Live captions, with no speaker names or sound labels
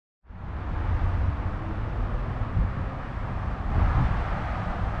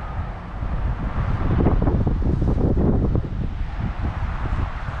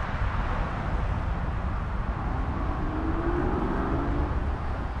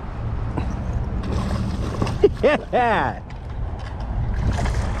Yeah.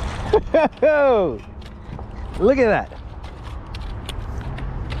 Look at that.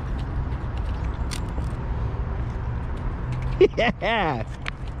 Yeah.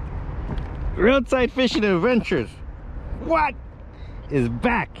 Roadside fishing adventures. What is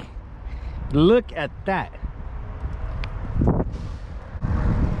back? Look at that.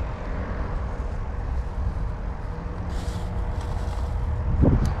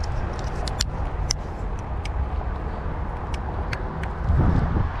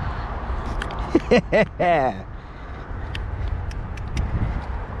 Yeah.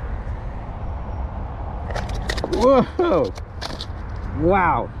 Whoa.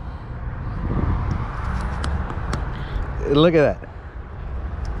 Wow. Look at that.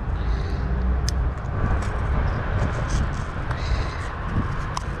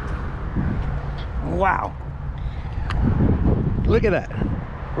 Wow. Look at that.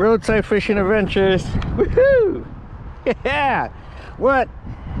 Roadside fishing adventures. Woohoo! Yeah. What?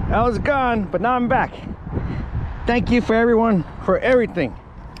 I was gone, but now I'm back. Thank you for everyone, for everything,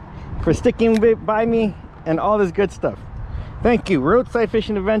 for sticking by me and all this good stuff. Thank you. Roadside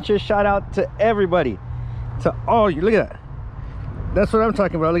fishing adventures. Shout out to everybody, to all you. Look at that. That's what I'm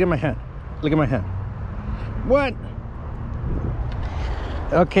talking about. Look at my hand. Look at my hand. What?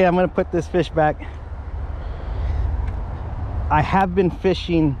 Okay, I'm gonna put this fish back. I have been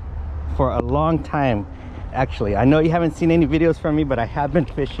fishing for a long time. Actually, I know you haven't seen any videos from me, but I have been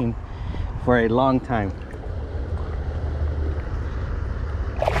fishing for a long time.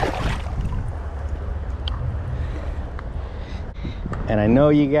 And I know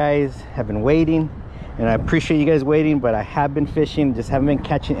you guys have been waiting, and I appreciate you guys waiting, but I have been fishing, just haven't been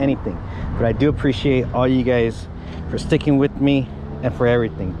catching anything. But I do appreciate all you guys for sticking with me and for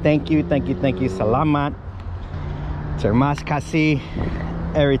everything. Thank you, thank you, thank you. Salamat. Termas kasih.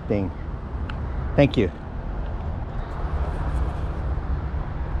 Everything. Thank you.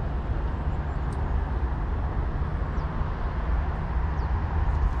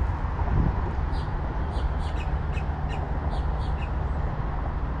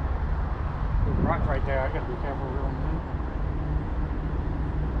 Rock right there. I gotta be careful reeling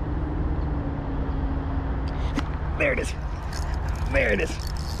in. There it is. There it is.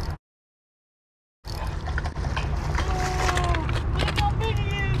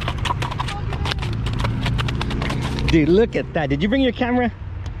 Dude, look at that. Did you bring your camera?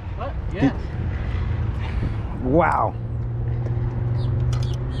 What? Yeah. Wow.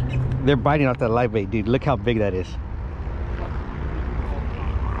 They're biting off that live bait, dude. Look how big that is.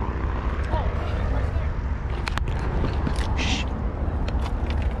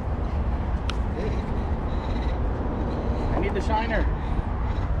 I need the shiner.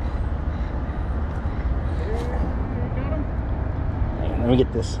 There, got him. Let me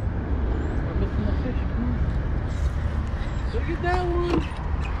get this. We're missing the fish. Look at that one.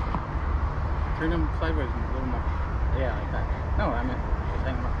 Turn him sideways and a little more. Yeah, like that. No, I meant just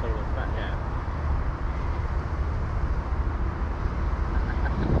hang him up a little bit back.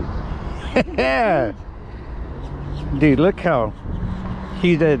 Yeah. Dude, look how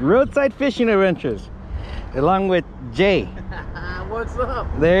he did roadside fishing adventures along with Jay. What's up?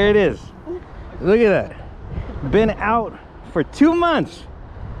 There it is. Look at that. Been out for 2 months,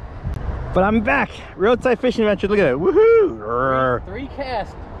 but I'm back. Roadside fishing adventures. Look at that. Woohoo! Three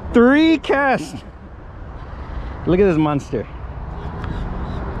casts. 3 casts. Look at this monster.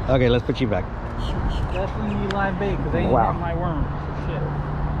 Okay, let's put you back. Definitely need live bait because they didn't have my worm. Shit.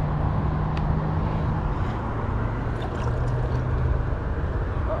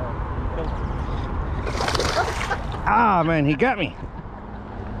 Ah, man, he got me.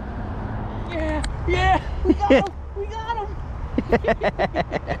 Yeah, yeah, we got him. We got him.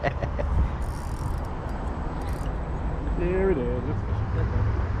 There it is.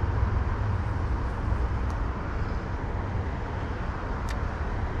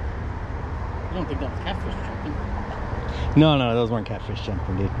 You don't think that was catfish jumping? No, those weren't catfish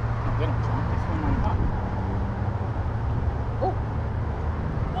jumping, dude. No, they don't jump. They swim on top.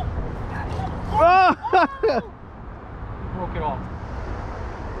 Oh! Broke it off.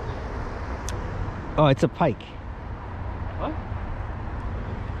 Oh, it's a pike. What?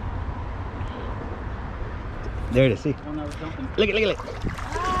 There it is, see? Don't know jumping. Look at it.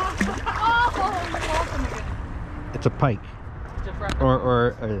 It's a pike. Just wrapped it.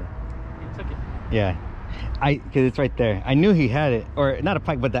 Or He took it. yeah. Because it's right there. I knew he had it. Or not a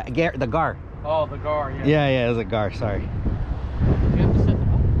pike, but the gar. Oh, the gar, yeah. Yeah, it was a gar, sorry. You have to set the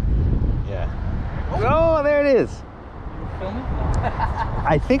hook. Yeah. Oh, there it is. You were filming?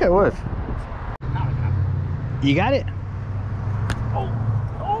 I think I was. Now I got it. You got it? Oh,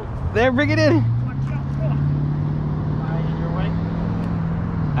 There, bring it in. watch out.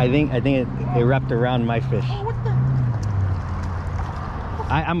 I think it wrapped around my fish. Oh, what the?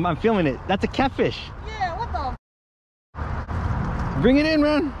 I'm feeling it. That's a catfish. Yeah, what the? Bring it in,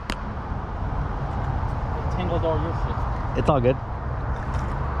 man. It tangled all your shit. It's all good.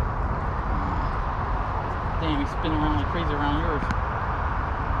 Damn, he's spinning around like crazy around yours.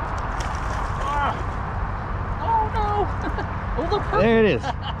 Ah. Oh no! Oh, look, perfect. There it is.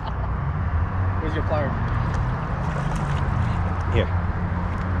 Where's your pliers? Here.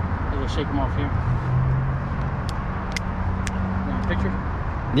 We'll shake them off here. Want a picture?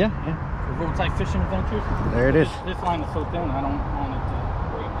 Yeah. For roadside fishing adventures. There it is. This line is so thin, I don't want it to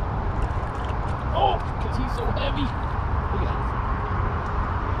break. Oh, because he's so heavy. Look at that.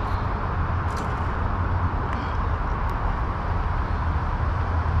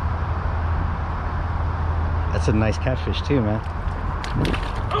 That's a nice catfish too, man.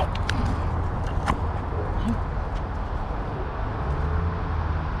 Oh.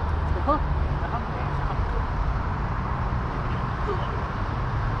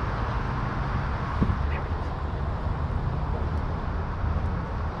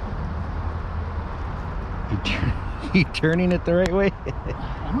 You turning it the right way?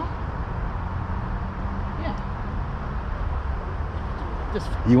 Yeah. This.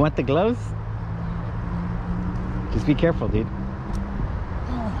 You want the gloves? Just be careful, dude.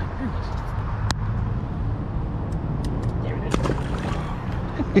 Oh my goodness. There it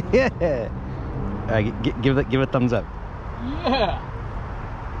is. Yeah. All right, give it a thumbs up. Yeah.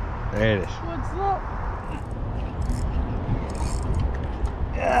 There it is. What's up?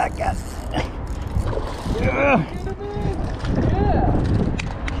 Yeah, I got it. Yeah.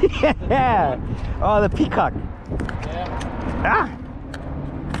 Yeah. Oh, the peacock. Yeah. Ah.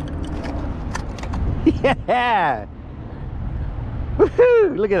 Yeah.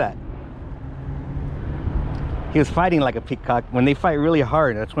 Woohoo! Look at that. He was fighting like a peacock. When they fight really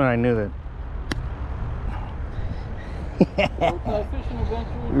hard, that's when I knew that. Roadside fishing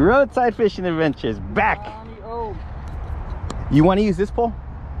adventures. Roadside fishing adventures back. You want to use this pole?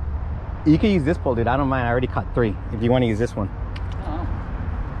 You can use this pole, dude. I don't mind. I already caught 3. If you want to use this one.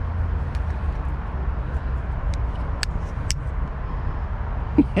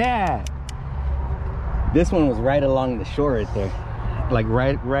 Yeah. This one was right along the shore right there. Like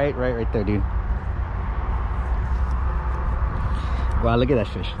right there, dude. Wow, look at that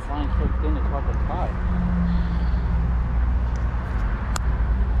fish. It's flying so thin, it's hard to tie.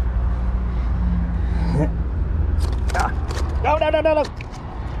 No.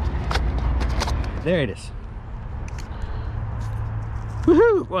 There it is.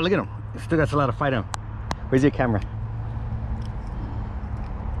 Woohoo! Well, look at him. Still got a lot of fight on him. Where's your camera?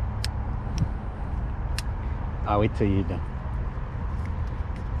 I'll wait till you're done.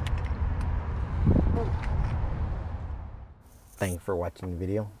 Thank you for watching the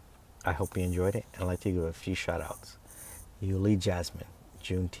video. I hope you enjoyed it, and I'd like to give a few shout outs. Yuli Jasmine,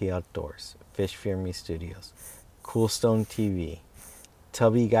 June T Outdoors, Fish Fear Me Studios, Coolstone TV,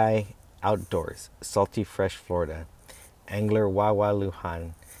 Tubby Guy Outdoors, Salty Fresh Florida, Angler Wawa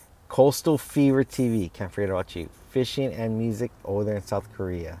Luhan, Coastal Fever TV, can't forget about you, Fishing and Music over there in South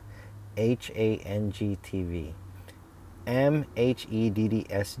Korea, HANG TV,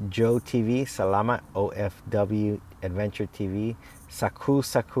 MHEDDS Joe TV, Salamat OFW Adventure TV,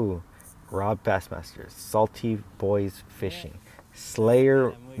 Saku, Rob Bassmasters, Salty Boys Fishing,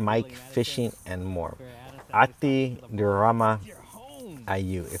 Slayer Mike Fishing, and more. Ati Durama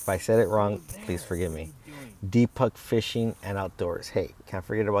IU. If I said it wrong, please forgive me. Deepak Fishing and Outdoors. Hey, can't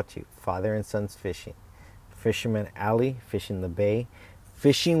forget about you. Father and Sons Fishing. Fisherman Alley, Fishing the Bay.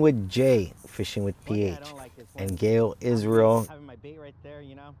 Fishing with J, Fishing with PH. And Gail Israel.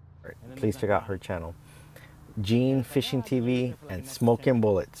 Please check out her channel. Gene Fishing TV and Smoking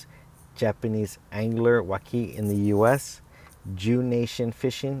Bullets. Japanese Angler Waki in the US. Jew Nation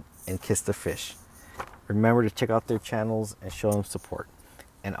Fishing and Kiss the Fish. Remember to check out their channels and show them support.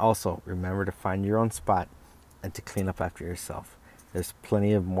 And also remember to find your own spot and to clean up after yourself. There's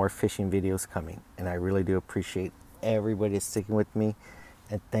plenty of more fishing videos coming, and I really do appreciate everybody sticking with me.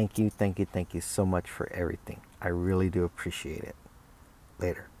 And thank you so much for everything. I really do appreciate it.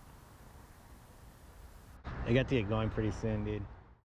 Later. I got to get going pretty soon, dude.